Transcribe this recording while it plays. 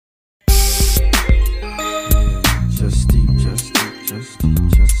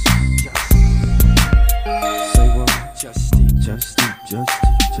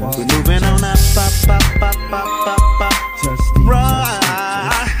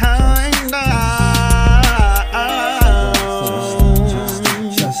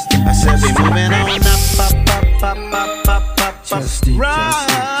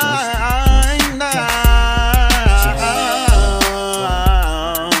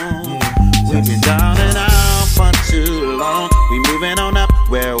We've been down and out for too long. We moving on up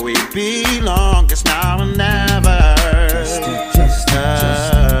where we belong. It's now or never.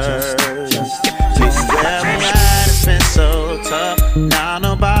 Where we at, it's been so tough. Now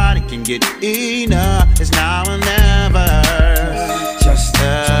nobody can get enough. It's now or never.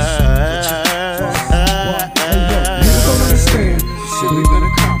 Niggas don't understand shit we've been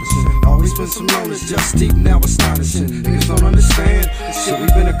accomplishing. Always been some known as just deep, now astonishing. Niggas don't understand shit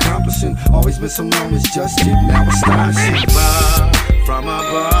we've been accomplishing. Always been some known as just deep, now astonishing. From a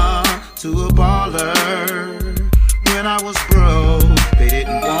bar to a baller. When I was broke, they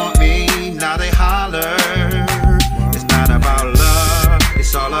didn't want me, now they holler. It's not about love,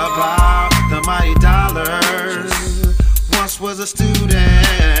 it's all about the mighty dollars. Once was a student,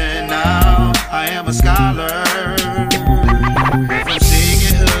 now I am a scholar. From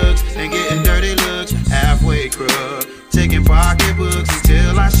singing hooks and getting dirty looks, halfway crook, taking pocketbooks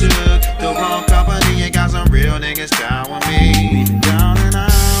until I shook. The wrong company and got some real niggas down with me. Down and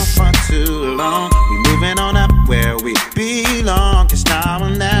out for too long. We moving on up where we belong. It's now or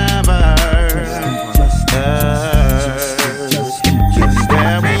never.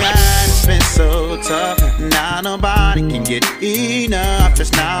 Where we at, it's been so tough. Now nobody can get enough.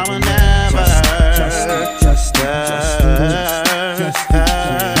 It's now or never.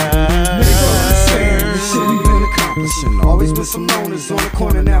 Always been some loners on the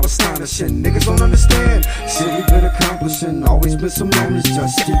corner, now astonishing. Niggas don't understand shit we've been accomplishing. Always been some loners,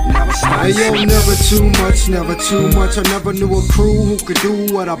 just deep, now astonishing. Hey yo, never too much, never too much. I never knew a crew who could do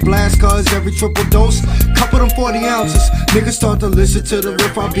what I blast, cause every triple dose, couple them 40 ounces. Niggas start to listen to the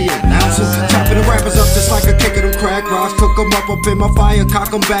riff I be announcing. Chopping the rappers up just like a kick of them crack rocks. Cook them up in my fire, cock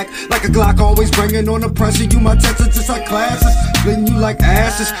them back like a Glock. Always bringing on the pressure. You my testers just like classes. Splitting you like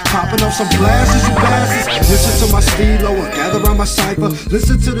asses, popping off some blasters, you bastards. Listen to my stilo and gather around my cipher.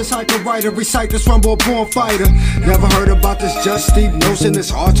 Listen to this hyper writer, recite this rumble born fighter. Never heard about this just deep notion, it's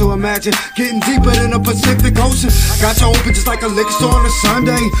hard to imagine. Getting deeper than the Pacific Ocean. Got you open just like a liquor store on a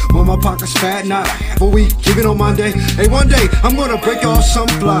Sunday. When my pocket's fat, not half a week, give it on Monday. Hey, one day, I'm gonna break off some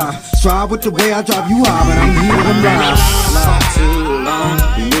fly. Strive with the way I drive you high, but I'm here, I'm live. Not too long,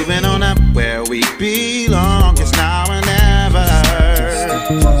 we moving on up where we belong. It's now or never.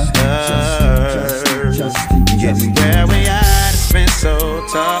 Getting where we at, it's been so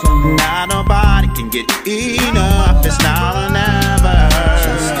tough. Now nobody can get enough. It's now or never.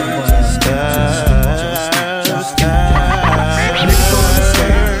 Niggas don't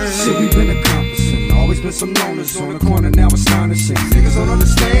understand shit we've been accomplishing. Always been some loners on the corner, now astonishing. Niggas don't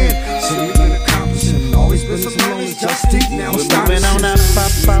understand shit we've been accomplishing. Always been some loners, just deep, now astonishing. We're moving on up,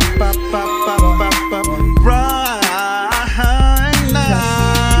 right now.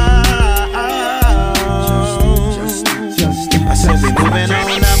 I said we moving on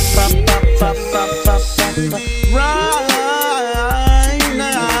up, right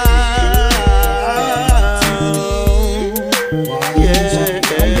now.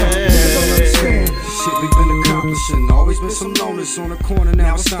 Shit we've been accomplishing. Always been some loners on the corner,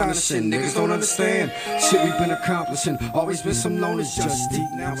 now astonishing. Niggas don't understand shit we've been accomplishing. Always been some loners, just deep,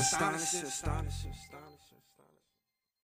 now astonishing.